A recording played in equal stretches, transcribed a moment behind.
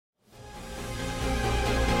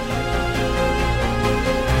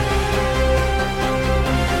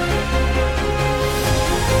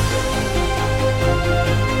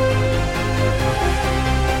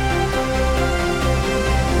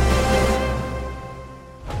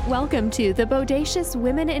Welcome to the Bodacious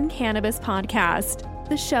Women in Cannabis podcast,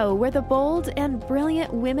 the show where the bold and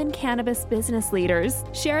brilliant women cannabis business leaders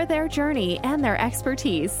share their journey and their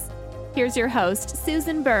expertise. Here's your host,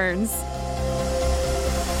 Susan Burns.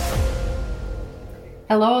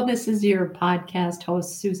 Hello, this is your podcast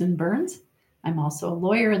host, Susan Burns. I'm also a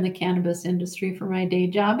lawyer in the cannabis industry for my day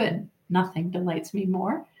job, and nothing delights me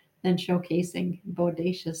more than showcasing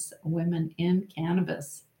bodacious women in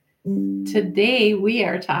cannabis. Today, we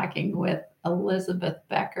are talking with Elizabeth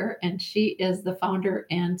Becker, and she is the founder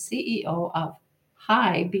and CEO of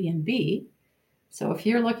Hi BnB. So if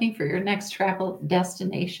you're looking for your next travel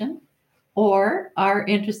destination or are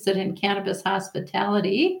interested in cannabis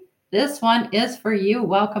hospitality, this one is for you.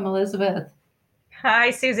 Welcome, Elizabeth.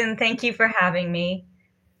 Hi, Susan. Thank you for having me.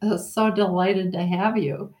 So delighted to have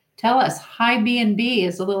you. Tell us, Hi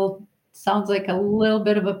BnB sounds like a little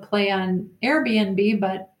bit of a play on Airbnb,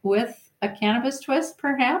 but with a cannabis twist,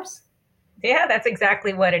 perhaps? Yeah, that's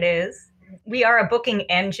exactly what it is. We are a booking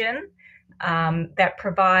engine that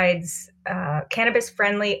provides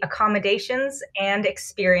cannabis-friendly accommodations and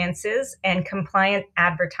experiences and compliant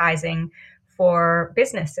advertising for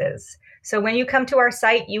businesses. So when you come to our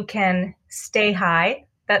site, you can stay high.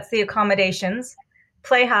 That's the accommodations.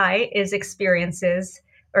 Play high is experiences,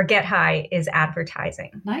 or get high is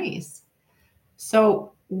advertising. Nice.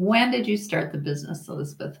 So when did you start the business,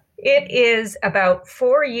 Elizabeth? It is about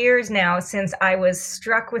 4 years now since I was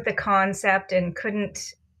struck with the concept and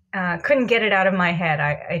couldn't get it out of my head.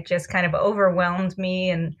 It just kind of overwhelmed me,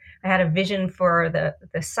 and I had a vision for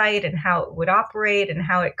the site and how it would operate and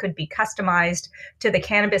how it could be customized to the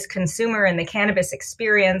cannabis consumer and the cannabis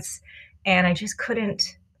experience. And I just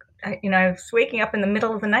couldn't. I was waking up in the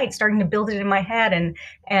middle of the night, starting to build it in my head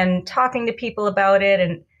and talking to people about it.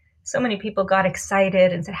 And so many people got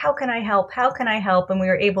excited and said, how can I help? How can I help? And we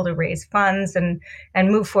were able to raise funds and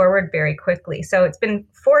move forward very quickly. So it's been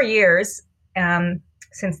 4 years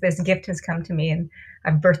since this gift has come to me, and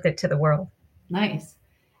I've birthed it to the world. Nice.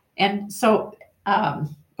 And so,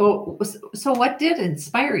 so what did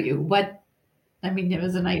inspire you? It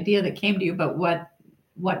was an idea that came to you, but what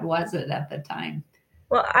was it at the time?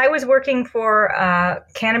 Well, I was working for a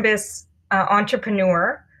cannabis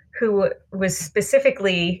entrepreneur who was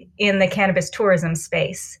specifically in the cannabis tourism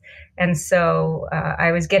space. And so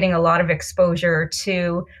I was getting a lot of exposure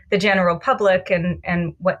to the general public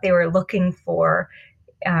and what they were looking for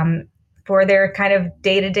their kind of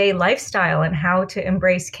day-to-day lifestyle and how to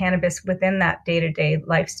embrace cannabis within that day-to-day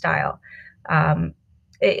lifestyle.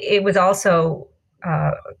 It was also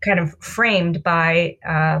kind of framed by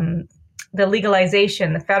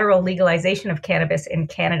the federal legalization of cannabis in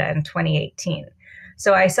Canada in 2018.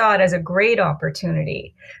 So I saw it as a great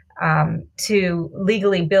opportunity to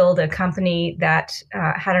legally build a company that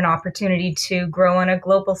had an opportunity to grow on a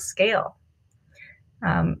global scale.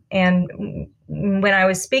 And when I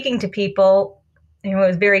was speaking to people, it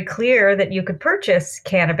was very clear that you could purchase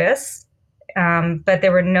cannabis, but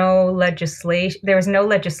there was no legislation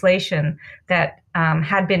that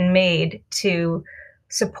had been made to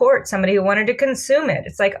support somebody who wanted to consume it.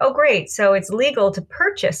 It's like, oh, great. So it's legal to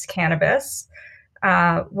purchase cannabis.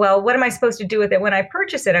 Well, what am I supposed to do with it when I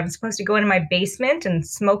purchase it? I'm supposed to go into my basement and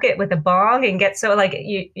smoke it with a bong and get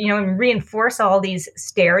and reinforce all these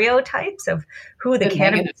stereotypes of who the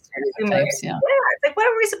cannabis consumer is. Yeah, it's like, what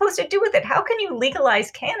are we supposed to do with it? How can you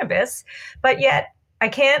legalize cannabis, but yet I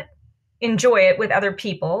can't enjoy it with other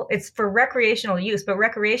people? It's for recreational use, but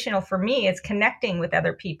recreational for me is connecting with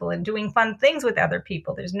other people and doing fun things with other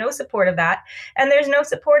people. There's no support of that. And there's no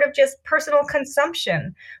support of just personal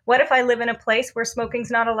consumption. What if I live in a place where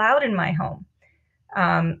smoking's not allowed in my home?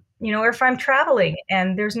 Or if I'm traveling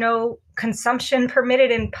and there's no consumption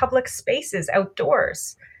permitted in public spaces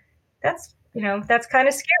outdoors. That's kind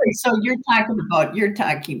of scary. So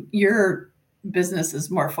your business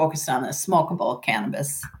is more focused on the smokable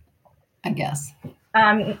cannabis, I guess.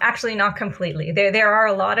 Actually, not completely. There are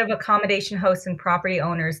a lot of accommodation hosts and property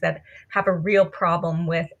owners that have a real problem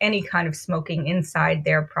with any kind of smoking inside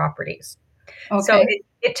their properties. Okay. So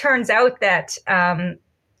it turns out that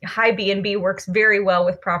Hi BnB works very well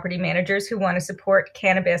with property managers who want to support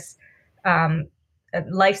cannabis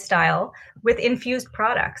lifestyle with infused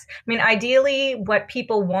products. I mean, ideally, what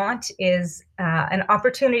people want is an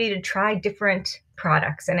opportunity to try different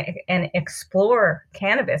products and explore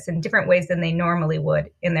cannabis in different ways than they normally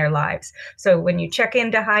would in their lives. So when you check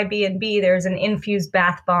into Hi BnB, there's an infused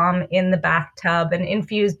bath bomb in the bathtub and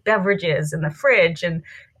infused beverages in the fridge and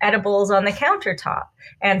edibles on the countertop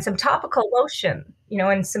and some topical lotion,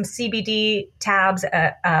 and some CBD tabs,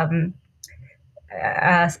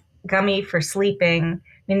 gummy for sleeping,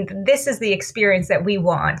 mean, this is the experience that we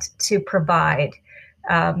want to provide.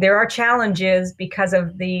 There are challenges because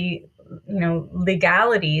of the,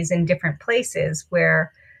 legalities in different places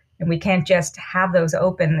where, and we can't just have those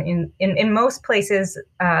open. In most places,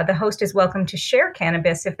 the host is welcome to share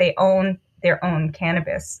cannabis if they own their own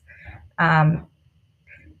cannabis. But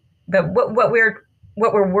what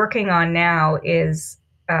we're working on now is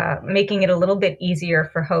making it a little bit easier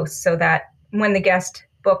for hosts, so that when the guest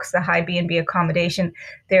books the high BnB accommodation,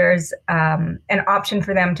 there's an option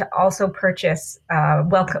for them to also purchase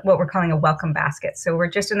what we're calling a welcome basket. So we're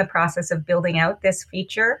just in the process of building out this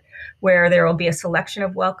feature where there will be a selection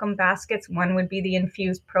of welcome baskets. One would be the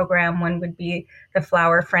infused program, one would be the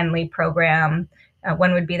flower friendly program,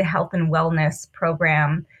 one would be the health and wellness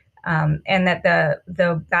program. And that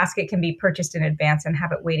the basket can be purchased in advance and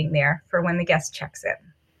have it waiting there for when the guest checks in.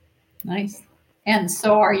 Nice. And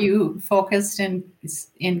so are you focused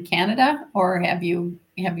in Canada, or have you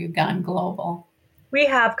gone global? We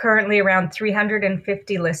have currently around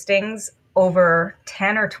 350 listings over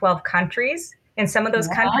 10 or 12 countries. In some of those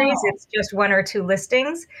countries, it's just 1 or 2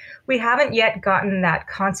 listings. We haven't yet gotten that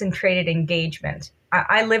concentrated engagement.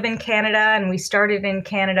 I live in Canada, and we started in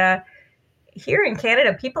Canada. Here in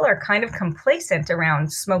Canada, people are kind of complacent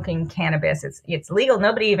around smoking cannabis. It's legal.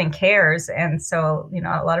 Nobody even cares. And so,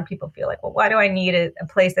 a lot of people feel like, well, why do I need a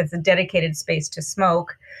place that's a dedicated space to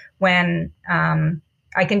smoke when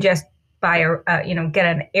I can just buy get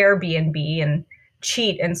an Airbnb and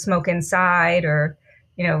cheat and smoke inside, or,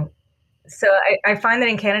 so I find that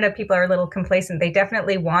in Canada, people are a little complacent. They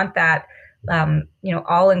definitely want that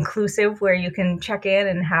all inclusive, where you can check in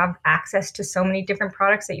and have access to so many different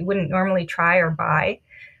products that you wouldn't normally try or buy.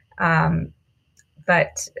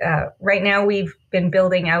 But right now we've been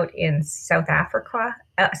building out in South Africa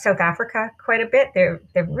quite a bit. They're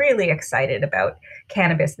really excited about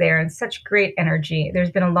cannabis there, and such great energy. There's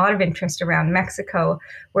been a lot of interest around Mexico.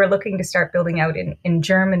 We're looking to start building out in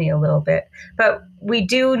Germany a little bit, but we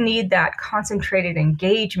do need that concentrated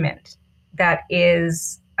engagement that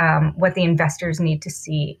is what the investors need to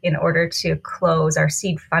see in order to close our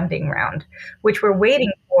seed funding round, which we're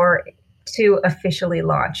waiting for to officially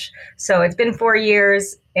launch. So it's been 4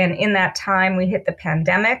 years, and in that time we hit the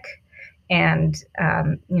pandemic, and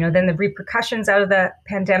then the repercussions out of the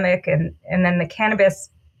pandemic, and then the cannabis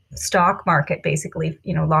stock market basically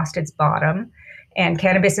lost its bottom, and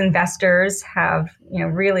cannabis investors have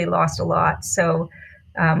really lost a lot. So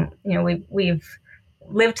we've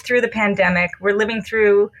lived through the pandemic. We're living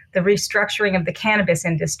through the restructuring of the cannabis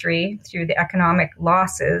industry through the economic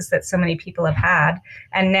losses that so many people have had.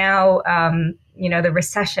 And now, the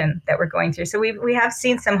recession that we're going through. So we have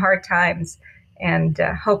seen some hard times, and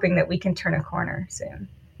hoping that we can turn a corner soon.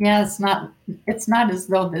 Yeah, it's not as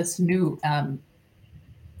though this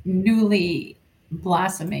newly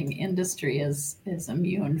blossoming industry is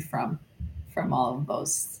immune from all of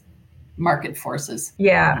those market forces.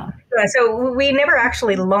 Yeah. So we never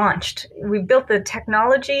actually launched. We built the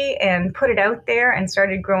technology and put it out there and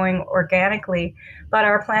started growing organically. But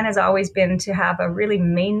our plan has always been to have a really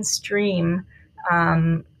mainstream,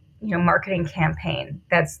 marketing campaign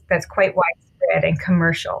that's quite widespread and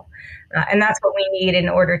commercial. And that's what we need in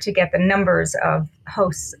order to get the numbers of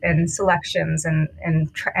hosts and selections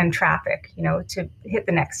and traffic, to hit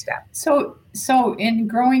the next step. So in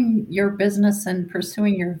growing your business and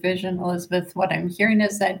pursuing your vision, Elizabeth, what I'm hearing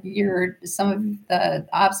is that some of the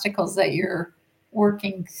obstacles that you're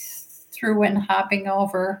working through and hopping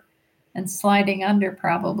over and sliding under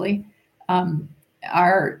probably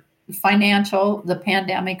are financial, the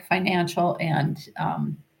pandemic, financial, and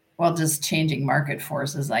just changing market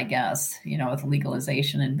forces, I guess, with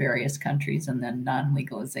legalization in various countries and then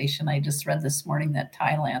non-legalization. I just read this morning that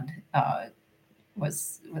Thailand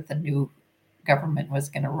was, with the new government, was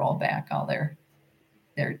going to roll back all their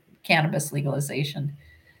cannabis legalization.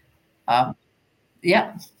 Roll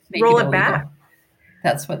it back.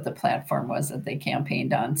 That's what the platform was that they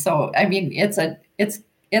campaigned on. So, I mean,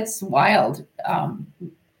 it's wild.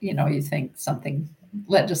 You think something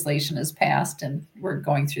legislation is passed, and we're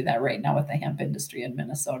going through that right now with the hemp industry in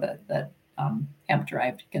Minnesota, that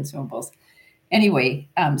hemp-derived consumables. Anyway,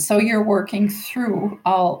 so you're working through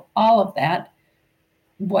all of that.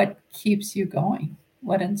 What keeps you going?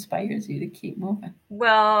 What inspires you to keep moving?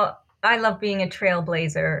 Well, I love being a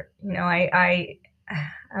trailblazer.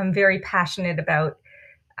 I'm very passionate about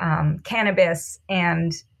cannabis,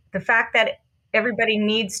 and the fact that everybody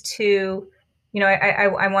needs to,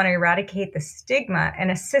 I want to eradicate the stigma and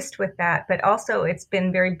assist with that. But also, it's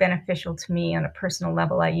been very beneficial to me on a personal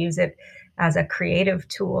level. I use it as a creative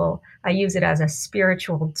tool. I use it as a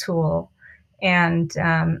spiritual tool. And,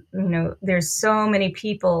 there's so many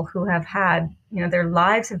people who have had, their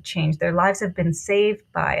lives have changed. Their lives have been saved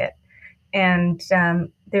by it. And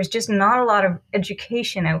there's just not a lot of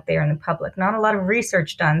education out there in the public, not a lot of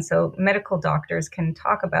research done so medical doctors can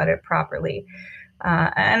talk about it properly.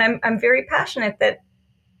 And I'm very passionate that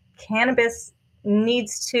cannabis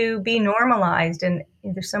needs to be normalized, and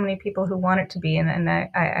there's so many people who want it to be, and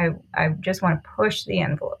I just want to push the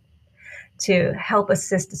envelope to help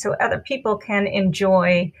assist so other people can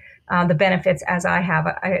enjoy the benefits as I have.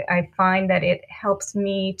 I find that it helps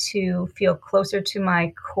me to feel closer to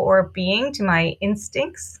my core being, to my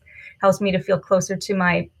instincts, helps me to feel closer to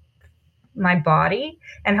my body,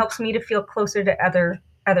 and helps me to feel closer to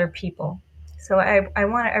other people. So I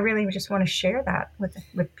really just want to share that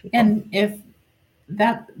with people. And if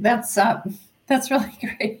that's really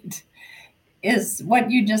great. Is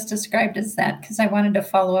what you just described, is that, because I wanted to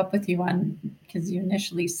follow up with you on, because you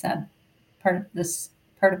initially said part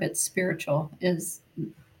of it's spiritual,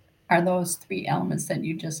 are those three elements that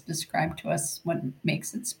you just described to us what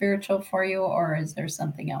makes it spiritual for you, or is there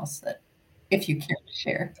something else that, if you care to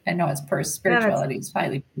share? I know it's spirituality is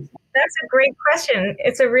highly personal. That's a great question.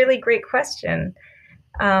 It's a really great question.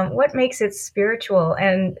 What makes it spiritual?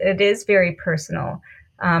 And it is very personal.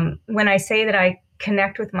 When I say that I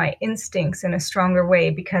connect with my instincts in a stronger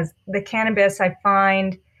way, because the cannabis, I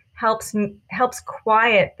find, helps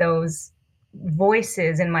quiet those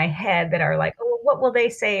voices in my head that are like, oh, what will they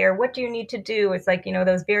say? Or what do you need to do? It's like,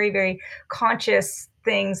 those very, very conscious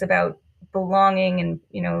things about belonging and,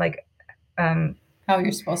 how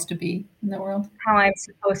you're supposed to be in the world. How I'm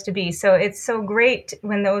supposed to be. So it's so great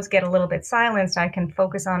when those get a little bit silenced. I can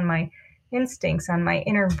focus on my instincts, on my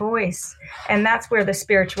inner voice. And that's where the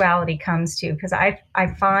spirituality comes to, because I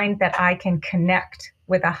find that I can connect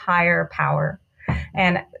with a higher power.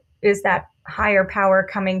 And is that higher power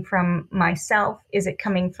coming from myself? Is it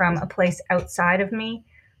coming from a place outside of me?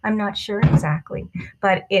 I'm not sure exactly,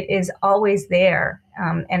 but it is always there.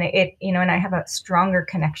 And and I have a stronger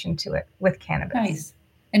connection to it with cannabis. Nice.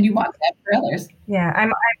 And you want that for others. Yeah,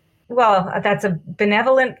 well, that's a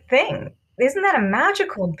benevolent thing. Isn't that a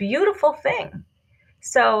magical, beautiful thing?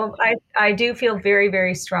 So I do feel very,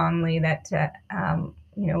 very strongly that,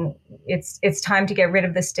 it's time to get rid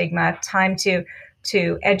of the stigma, time to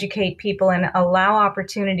educate people and allow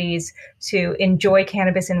opportunities to enjoy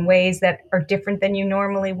cannabis in ways that are different than you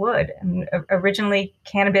normally would. Originally,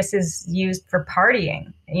 cannabis is used for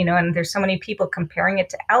partying, and there's so many people comparing it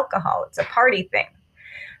to alcohol. It's a party thing.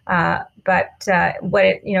 But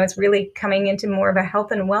it's really coming into more of a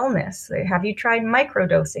health and wellness. Have you tried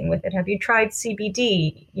microdosing with it? Have you tried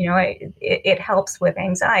CBD? It helps with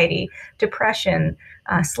anxiety, depression,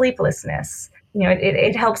 sleeplessness.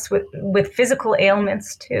 It helps with physical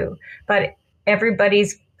ailments too. But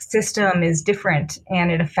everybody's system is different and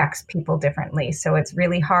it affects people differently. So it's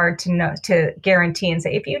really hard to guarantee and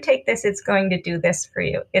say, if you take this, it's going to do this for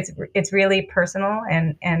you. It's really personal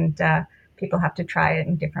and people have to try it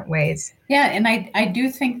in different ways. Yeah, and I do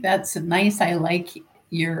think that's nice. I like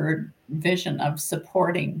your vision of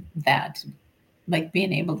supporting that, like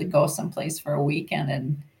being able to go someplace for a weekend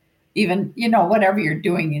and even, whatever you're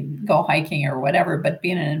doing and go hiking or whatever, but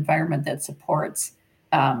being in an environment that supports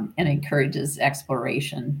and encourages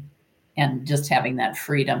exploration and just having that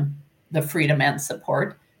freedom, the freedom and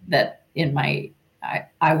support that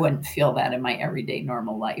I wouldn't feel that in my everyday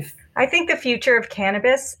normal life. I think the future of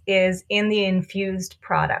cannabis is in the infused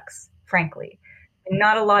products, frankly.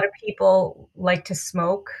 Not a lot of people like to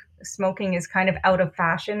smoke. Smoking is kind of out of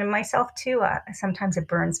fashion, and myself too. Sometimes it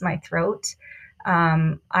burns my throat.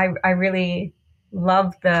 I really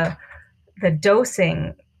love the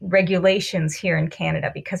dosing regulations here in Canada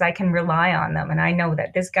because I can rely on them. And I know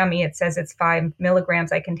that this gummy, it says it's 5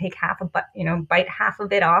 milligrams. I can take bite half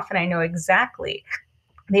of it off, and I know exactly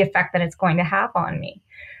the effect that it's going to have on me.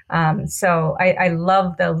 So I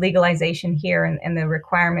love the legalization here and the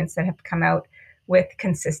requirements that have come out with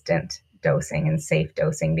consistent dosing and safe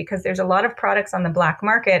dosing, because there's a lot of products on the black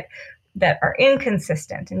market that are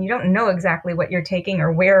inconsistent and you don't know exactly what you're taking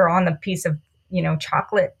or where on the piece of,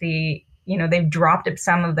 chocolate, they've dropped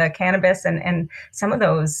some of the cannabis and some of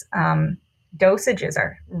those dosages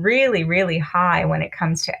are really, really high when it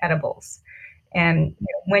comes to edibles. And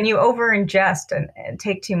when you over ingest and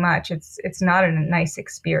take too much, it's not a nice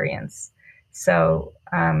experience. So,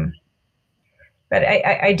 but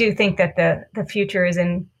I do think that the future is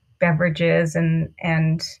in beverages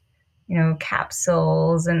and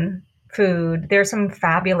capsules and food. There's some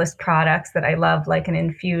fabulous products that I love, like an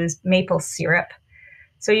infused maple syrup.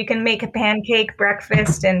 So you can make a pancake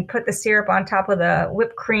breakfast and put the syrup on top of the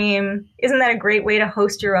whipped cream. Isn't that a great way to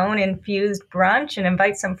host your own infused brunch and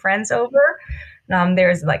invite some friends over?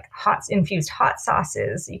 There's like infused hot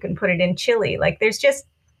sauces. You can put it in chili. Like there's just,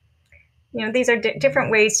 these are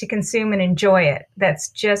different ways to consume and enjoy it. That's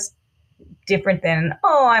just different than,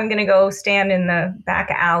 oh, I'm going to go stand in the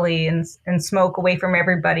back alley and smoke away from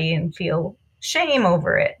everybody and feel shame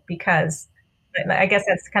over it, because I guess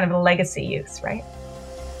that's kind of a legacy use, right?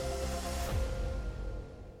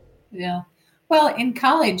 Yeah. Well, in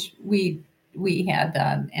college, we had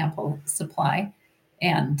ample supply,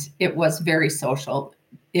 and it was very social.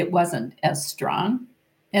 It wasn't as strong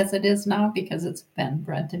as it is now because it's been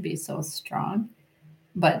bred to be so strong.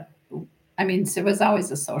 But I mean, it was always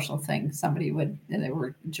a social thing. There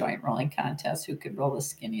were joint rolling contests, who could roll the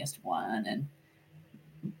skinniest one, and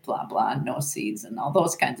blah blah, no seeds, and all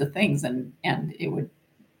those kinds of things. And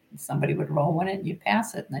somebody would roll one and you'd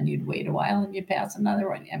pass it, and then you'd wait a while and you'd pass another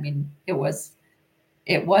one. I mean, it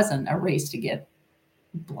wasn't a race to get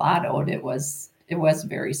blottoed. It was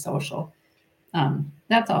very social.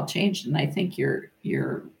 That's all changed, and I think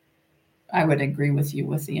I would agree with you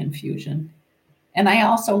with the infusion. And I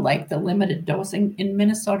also like the limited dosing. In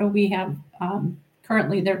Minnesota, we have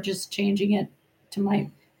currently, they're just changing it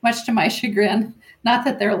much to my chagrin. Not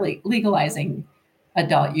that they're legalizing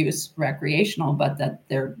adult use recreational, but that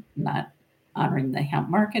they're not honoring the hemp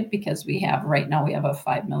market, because right now we have a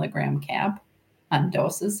 5 milligram cap on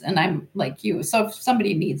doses. And I'm like you. So if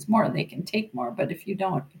somebody needs more, they can take more. But if you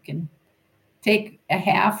don't, you can take a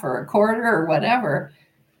half or a quarter or whatever.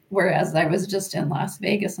 Whereas I was just in Las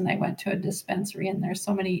Vegas and I went to a dispensary, and there's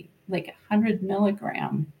so many, like 100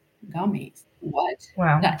 milligram gummies. What?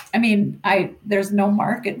 Wow. I mean, there's no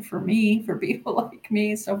market for people like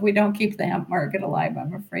me. So if we don't keep the hemp market alive,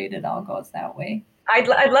 I'm afraid it all goes that way.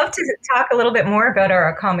 I'd love to talk a little bit more about our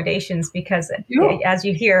accommodations, because as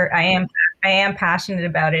you hear, I am passionate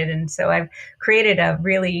about it. And so I've created a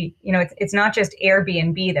really, it's not just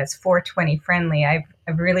Airbnb that's 420 friendly. I've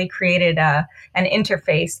really created an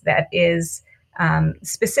interface that is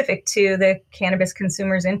specific to the cannabis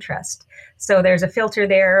consumer's interest. So there's a filter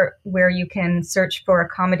there where you can search for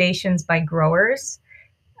accommodations by growers.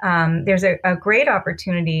 There's a great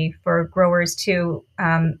opportunity for growers to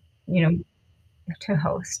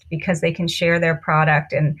host, because they can share their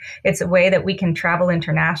product, and it's a way that we can travel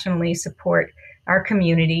internationally, support our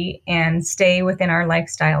community, and stay within our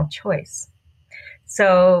lifestyle choice.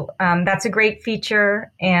 So that's a great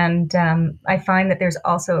feature. And I find that there's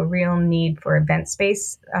also a real need for event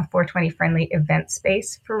space, a 420 friendly event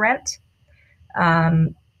space for rent,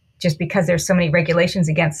 just because there's so many regulations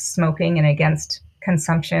against smoking and against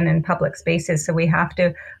consumption in public spaces. So we have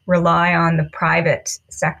to rely on the private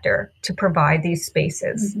sector to provide these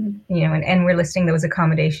spaces, and we're listing those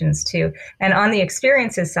accommodations too. And on the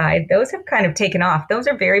experiences side, those have kind of taken off. Those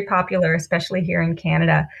are very popular, especially here in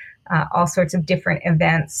Canada. All sorts of different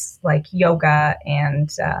events like yoga and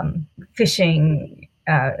fishing,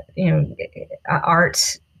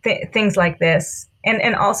 art, things like this.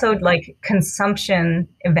 And also like consumption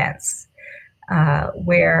events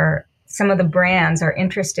where some of the brands are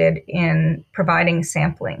interested in providing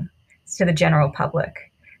sampling to the general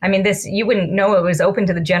public. I mean, you wouldn't know it was open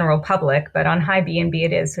to the general public, but on High BnB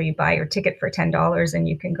it is. So you buy your ticket for $10 and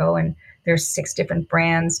you can go, and there's 6 different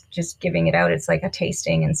brands just giving it out. It's like a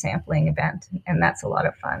tasting and sampling event, and that's a lot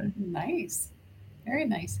of fun. Nice. Very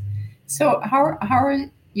nice. So how are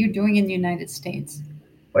you doing in the United States?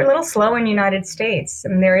 We're a little slow in the United States. I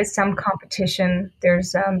mean, there is some competition.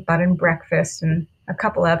 There's Bud and Breakfast and a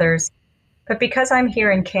couple others. But because I'm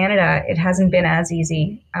here in Canada, it hasn't been as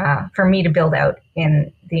easy for me to build out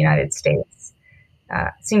in the United States.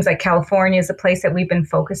 It seems like California is a place that we've been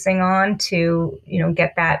focusing on to,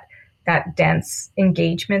 get that dense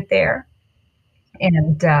engagement there.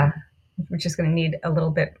 And we're just going to need a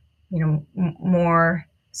little bit, more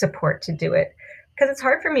support to do it. Because it's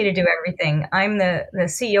hard for me to do everything. I'm the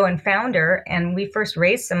CEO and founder, and we first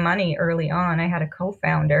raised some money early on. I had a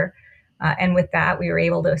co-founder. And with that, we were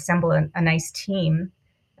able to assemble a nice team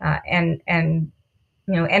and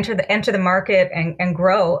enter the market and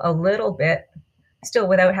grow a little bit, still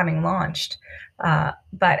without having launched.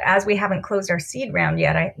 But as we haven't closed our seed round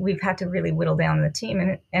yet, we've had to really whittle down the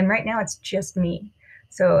team. And right now it's just me.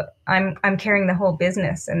 So I'm carrying the whole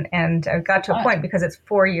business, and I've got to a point, because it's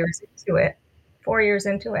 4 years into it. 4 years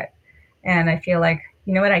into it, and I feel like,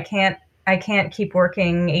 what, I can't keep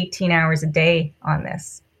working 18 hours a day on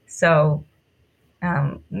this. So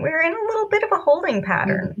we're in a little bit of a holding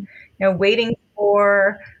pattern, waiting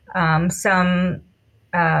for some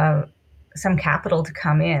some capital to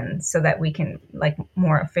come in so that we can like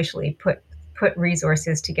more officially put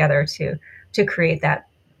resources together to create that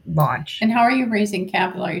launch. And how are you raising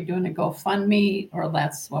capital? Are you doing a GoFundMe, or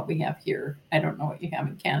that's what we have here? I don't know what you have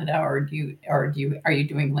in Canada, or are you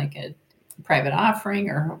doing like a private offering,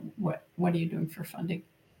 or what are you doing for funding?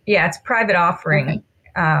 Yeah, it's private offering.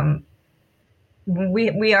 Okay.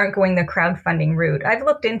 We aren't going the crowdfunding route. I've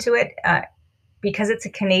looked into it because it's a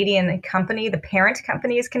Canadian company. The parent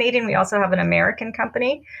company is Canadian. We also have an American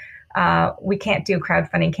company. We can't do a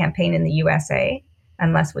crowdfunding campaign in the USA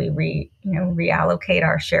unless we reallocate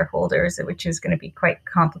our shareholders, which is going to be quite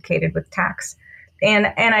complicated with tax. And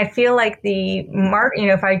I feel like the market,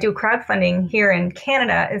 if I do crowdfunding here in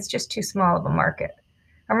Canada, it's just too small of a market.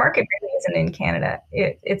 Our market really isn't in Canada.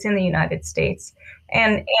 It's in the United States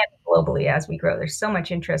and globally as we grow. There's so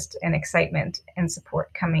much interest and excitement and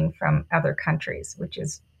support coming from other countries, which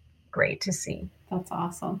is great to see. That's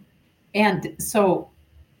awesome. And so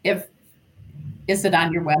is it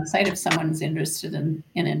on your website if someone's interested in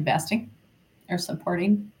investing or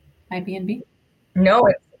supporting BnB? No,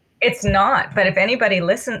 it's not. But if anybody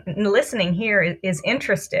listening here is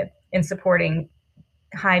interested in supporting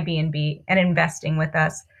BnB and investing with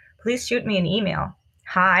us, please shoot me an email.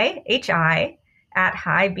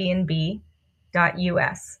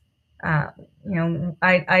 hi@hibnb.us.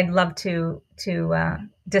 I'd love to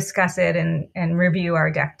discuss it and review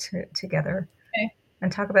our deck together. Okay.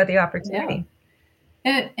 And talk about the opportunity.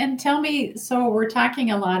 Yeah. And tell me, so we're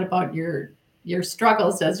talking a lot about your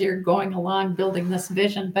struggles as you're going along building this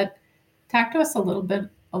vision, but talk to us a little bit,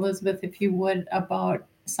 Elizabeth, if you would, about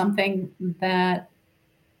something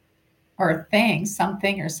or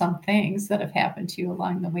some things that have happened to you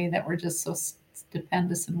along the way that were just so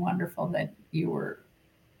stupendous and wonderful that you were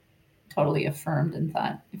totally affirmed and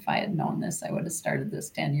thought, if I had known this, I would have started this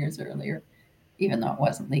 10 years earlier, even though it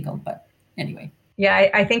wasn't legal. But anyway. Yeah,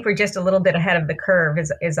 I think we're just a little bit ahead of the curve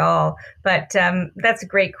is all. But that's a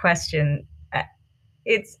great question.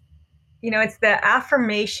 It's the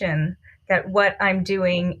affirmation that what I'm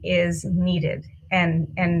doing is needed and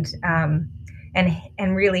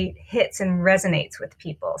really hits and resonates with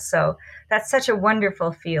people. So that's such a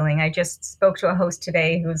wonderful feeling. I just spoke to a host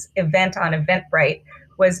today whose event on Eventbrite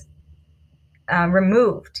was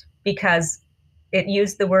removed because it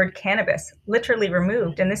used the word cannabis, literally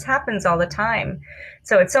removed. And this happens all the time.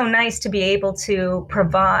 So it's so nice to be able to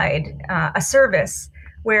provide a service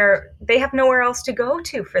where they have nowhere else to go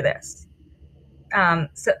to for this.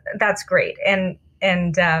 So that's great. And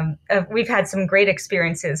we've had some great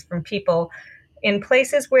experiences from people in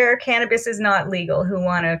places where cannabis is not legal who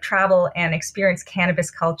want to travel and experience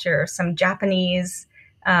cannabis culture. Some Japanese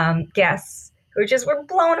guests who just were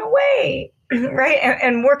blown away, right?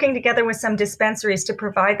 And working together with some dispensaries to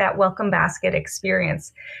provide that welcome basket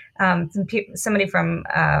experience. Somebody from,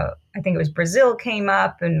 I think it was Brazil came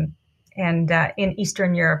up and in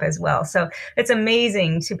Eastern Europe as well. So it's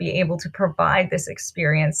amazing to be able to provide this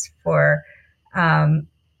experience for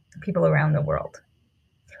people around the world.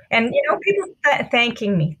 And, people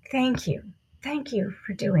thanking me, thank you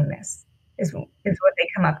for doing this is what they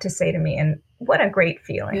come up to say to me. And what a great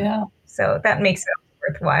feeling. Yeah. So that makes it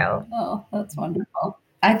worthwhile. Oh, that's wonderful.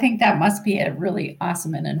 I think that must be a really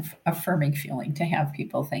awesome and affirming feeling to have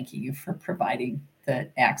people thanking you for providing the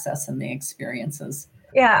access and the experiences.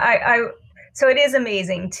 Yeah, so it is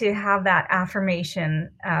amazing to have that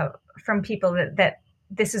affirmation from people that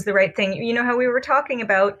this is the right thing. You know how we were talking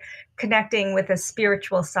about connecting with a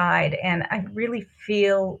spiritual side, and I really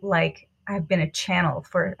feel like I've been a channel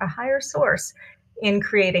for a higher source in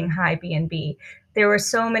creating BnB. There were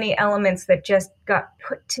so many elements that just got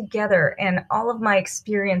put together, and all of my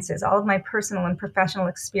experiences, all of my personal and professional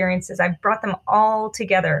experiences, I've brought them all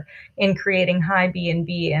together in creating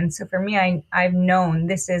BnB. And so for me, I've known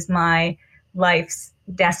this is my life's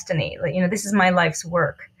destiny. This is my life's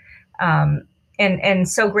work. And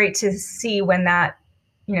so great to see when that,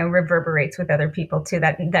 reverberates with other people too,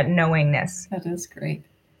 that knowingness. That is great.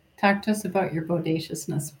 Talk to us about your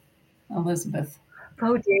bodaciousness, Elizabeth.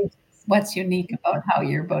 Bodacious. What's unique about how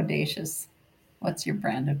you're bodacious? What's your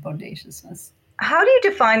brand of bodaciousness? How do you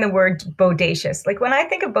define the word bodacious? Like when I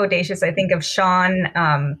think of bodacious, I think of Sean,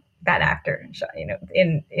 that actor,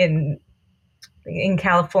 in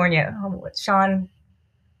California. Sean,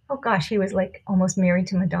 oh gosh, he was like almost married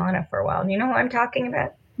to Madonna for a while. You know who I'm talking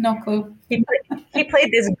about? No clue. He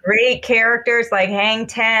played this great characters like Hang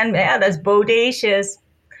Ten. Yeah, that's bodacious.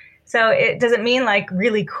 So it doesn't mean like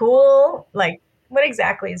really cool. Like what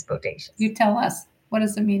exactly is bodacious? You tell us. What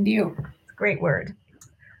does it mean to you? It's a great word.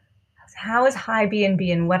 How is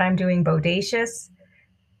BnB and what I'm doing bodacious?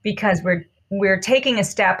 Because we're taking a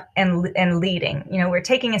step and leading. We're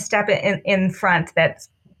taking a step in front that's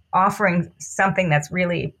offering something that's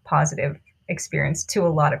really positive experience to a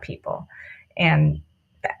lot of people. And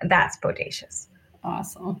that's Bodacious.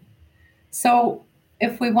 Awesome. So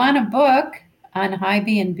if we want to book on High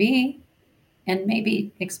BnB and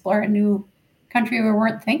maybe explore a new country we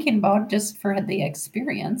weren't thinking about just for the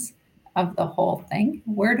experience of the whole thing,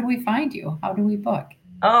 where do we find you? How do we book?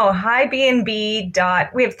 Oh,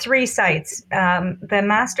 HighBnB. We have 3 sites. The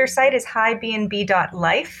master site is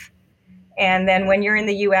HighBnB.life. And then when you're in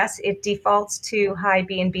the US, it defaults to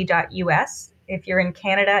HighBnB.us. If you're in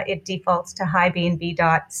Canada, it defaults to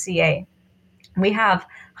HighBnB.ca. We have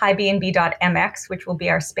HighBnB.mx, which will be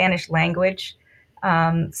our Spanish language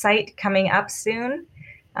site coming up soon.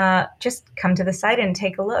 Just come to the site and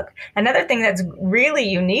take a look. Another thing that's really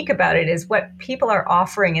unique about it is what people are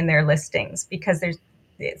offering in their listings, because there's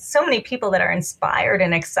so many people that are inspired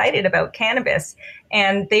and excited about cannabis,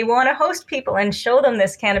 and they want to host people and show them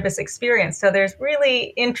this cannabis experience. So there's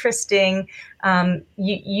really interesting,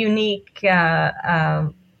 unique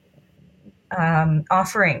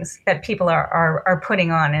offerings that people are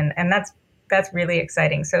putting on, and that's really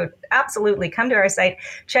exciting. So absolutely come to our site,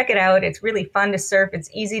 check it out. It's really fun to surf.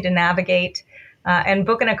 It's easy to navigate, and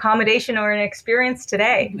book an accommodation or an experience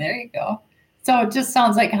today. There you go. So it just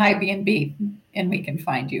sounds like High BnB, and we can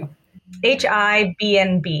find you.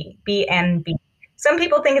 HIBNB, BnB. Some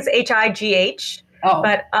people think it's HIGH,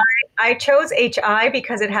 but I chose HI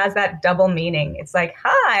because it has that double meaning. It's like,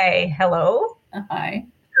 hi, hello. Hi.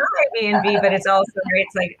 Hi, BnB, but it's also,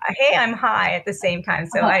 it's like, hey, I'm high at the same time.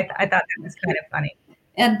 So I thought that was kind of funny.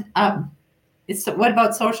 And what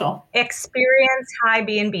about social? Experience High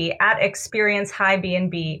BnB, at Experience High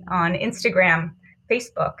BnB on Instagram,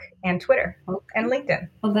 Facebook, and Twitter, and LinkedIn.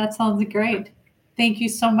 Well, that sounds great. Thank you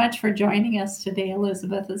so much for joining us today,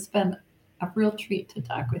 Elizabeth. It's been a real treat to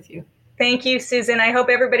talk with you. Thank you, Susan. I hope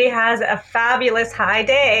everybody has a fabulous high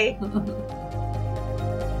day.